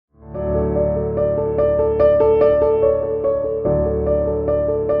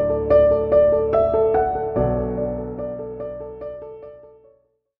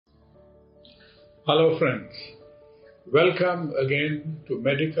Hello friends, welcome again to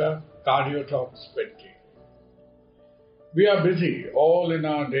Medica CardioTalks 20. We are busy all in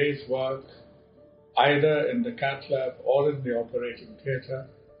our day's work, either in the cath lab or in the operating theatre,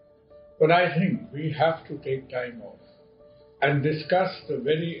 but I think we have to take time off and discuss the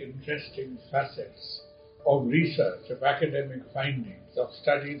very interesting facets of research, of academic findings, of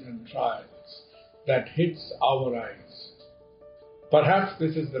studies and trials that hits our eyes. Perhaps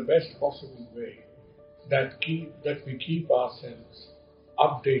this is the best possible way that we keep ourselves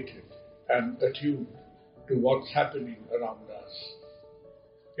updated and attuned to what's happening around us.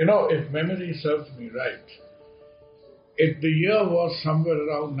 If memory serves me right, the year was somewhere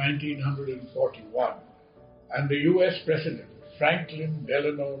around 1941, and the US President Franklin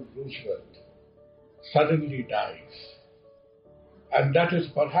Delano Roosevelt suddenly dies. And that is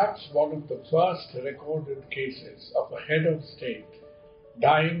perhaps one of the first recorded cases of a head of state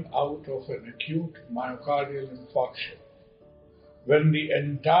dying out of an acute myocardial infarction, when the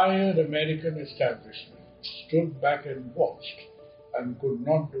entire American establishment stood back and watched and could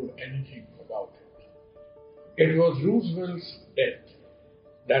not do anything about it. It was Roosevelt's death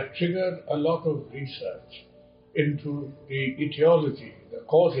that triggered a lot of research into the etiology, the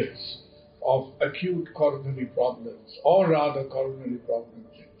causes of acute coronary problems, or rather coronary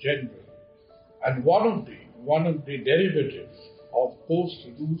problems in general. And one of the derivatives of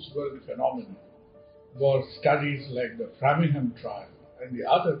post-Roosevelt phenomenon was studies like the Framingham trial and the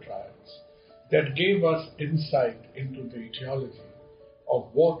other trials that gave us insight into the etiology of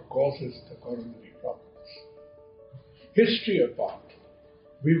what causes the coronary problems. History apart,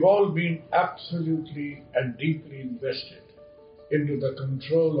 we've all been absolutely and deeply invested into the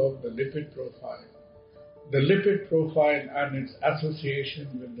control of the lipid profile and its association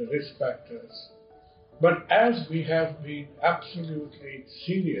with the risk factors. But as we have been absolutely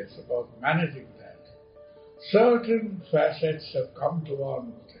serious about managing that, certain facets have come to our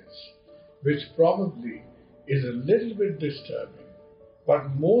notice, which probably is a little bit disturbing.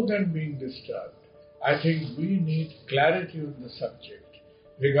 But more than being disturbed, I think we need clarity on the subject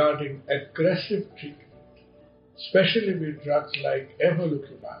regarding aggressive treatment, especially with drugs like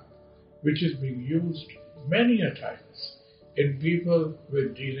Evolucumab, which is being used many a times in people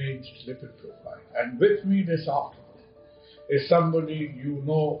with deranged lipid profile. And with me this afternoon is somebody you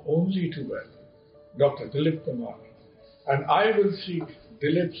know only too well, Dr. Dilip Kumar. And I will seek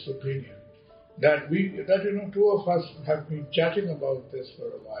Dilip's opinion that two of us have been chatting about this for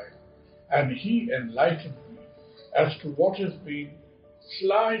a while, and he enlightened me as to what has been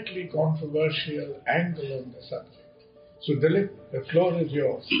slightly controversial angle on the subject. So Dilip, the floor is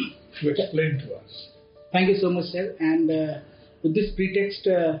yours to explain to us. Thank you so much, sir. And with this pretext,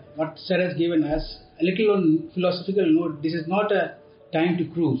 what sir has given us, a little on philosophical note, this is not a time to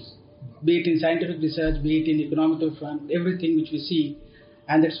cruise, be it in scientific research, be it in economical front, everything which we see.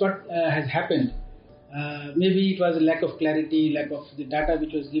 And that's what has happened. Maybe it was a lack of clarity, lack of the data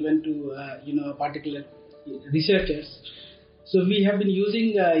which was given to particular researchers. So we have been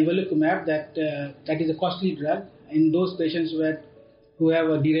using Evolucumab, that is a costly drug in those patients who have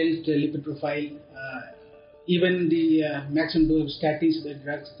a deranged lipid profile. Even the maximum dose of statins, the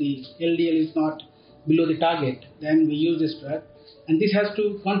drugs, the LDL is not below the target, then we use this drug. And this has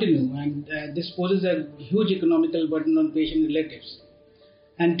to continue, and this poses a huge economical burden on patient relatives.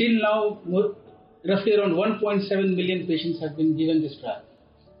 Until now, roughly around 1.7 million patients have been given this drug.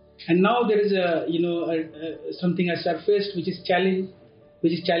 And now there is something has surfaced which is challenging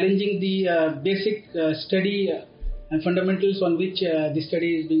the basic study and fundamentals on which the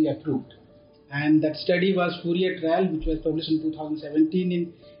study is being approved. And that study was Fourier trial, which was published in 2017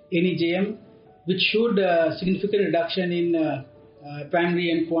 in NEJM, which showed a significant reduction in primary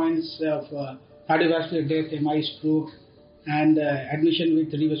endpoints of cardiovascular death, MI, stroke, and admission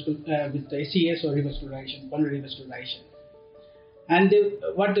with ACS or revascularization, pulmonary revascularization. And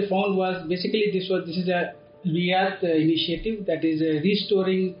what they found was basically this is a RIAT initiative, that is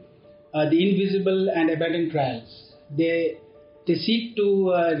restoring the invisible and abandoned trials. They seek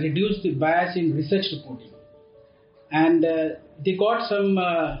to reduce the bias in research reporting, and they got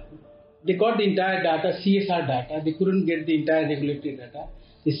the entire data, CSR data. They couldn't get the entire regulatory data.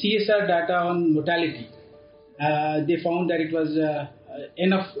 The CSR data on mortality, they found that it was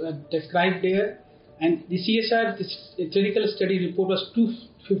enough described there, and the CSR, the clinical study report was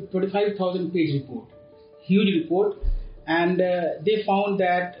 25,000 page report, huge report, and they found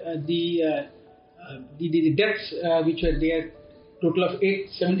that the deaths which were there, total of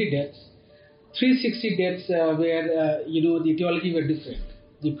 870 deaths, 360 deaths where the etiology were different.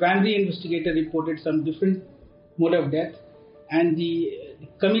 The primary investigator reported some different mode of death, and the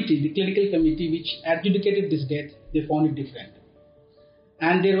committee, the clinical committee which adjudicated this death, they found it different.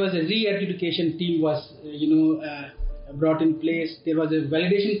 And there was a re-adjudication team was, brought in place. There was a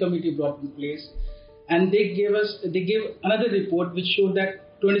validation committee brought in place, and they gave another report which showed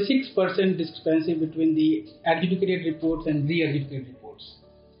that 26% discrepancy between the adjudicated reports and re-adjudicated reports.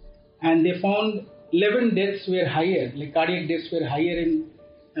 And they found 11 deaths were higher, like cardiac deaths were higher in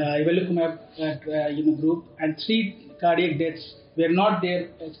Evolucumab group, and 3 cardiac deaths were not there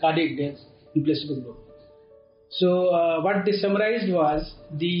as cardiac deaths in placebo group. So what they summarized was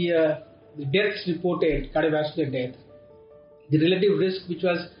the deaths reported, cardiovascular death, the relative risk which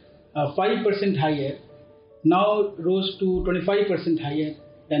was 5% higher, now rose to 25% higher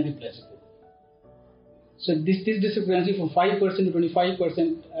than the placebo. So this discrepancy from 5% to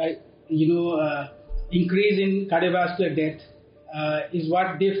 25%, increase in cardiovascular death is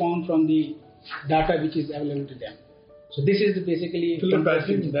what they found from the data which is available to them. So this is basically... Dilip, I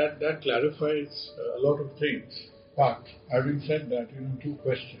think that clarifies a lot of things. But having said that, 2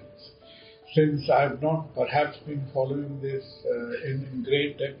 questions. Since I've not perhaps been following this in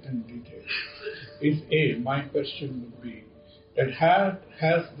great depth and detail, my question would be that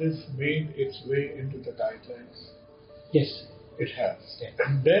has this made its way into the guidelines? Yes. It has. Yes.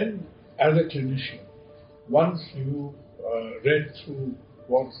 And then, as a clinician, once you read through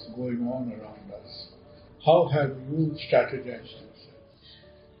what's going on around us, how have you strategized yourself?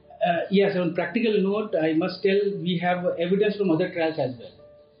 Yes, on practical note, I must tell we have evidence from other trials as well.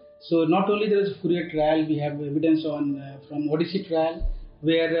 So not only there is a Fourier trial, we have evidence from Odyssey trial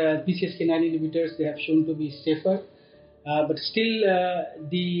where PCSK9 inhibitors they have shown to be safer, but still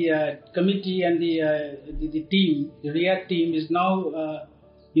the committee and the team, the RIAT team, is now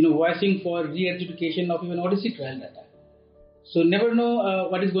voicing for re-adjudication of even Odyssey trial data. So never know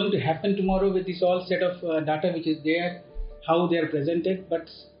what is going to happen tomorrow with this all set of data which is there, how they are presented, but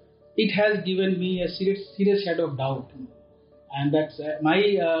it has given me a serious shadow of doubt. And that's my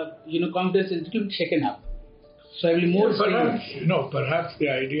confidence is a little bit shaken up. So I will be more perhaps the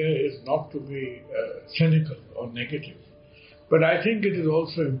idea is not to be cynical or negative, but I think it is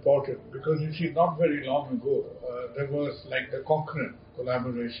also important because you see, not very long ago there was like the Cochrane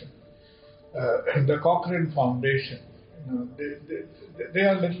collaboration, and the Cochrane Foundation. They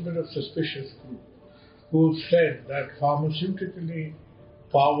are a little bit of suspicious group who said that pharmaceutically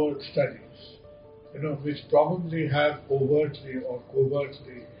powered studies, which probably have overtly or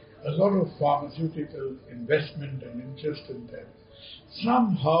covertly a lot of pharmaceutical investment and interest in them,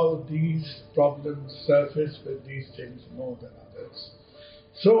 somehow these problems surface with these things more than others.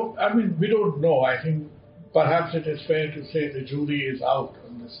 So, we don't know. I think perhaps it is fair to say the jury is out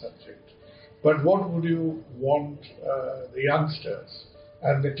on this subject. But what would you want the youngsters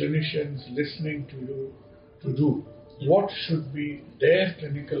and the clinicians listening to you to do? What should be their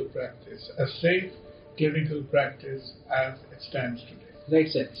clinical practice, a safe clinical practice as it stands today? Right,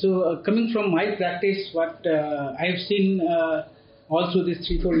 sir. So coming from my practice, what I have seen all through these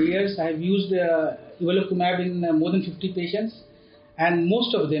 3-4 years, I have used Evolucumab in more than 50 patients, and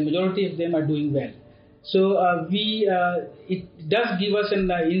most of them, majority of them are doing well. So it does give us an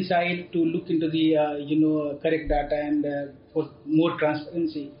insight to look into the correct data and for more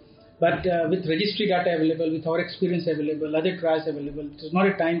transparency. But with registry data available, with our experience available, other trials available, it is not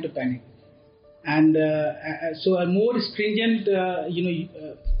a time to panic. And so a more stringent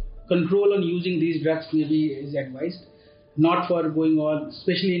control on using these drugs maybe is advised, not for going on,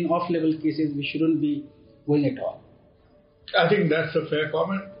 especially in off-label cases, we shouldn't be going at all. I think that's a fair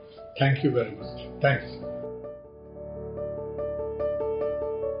comment. Thank you very much. Thanks.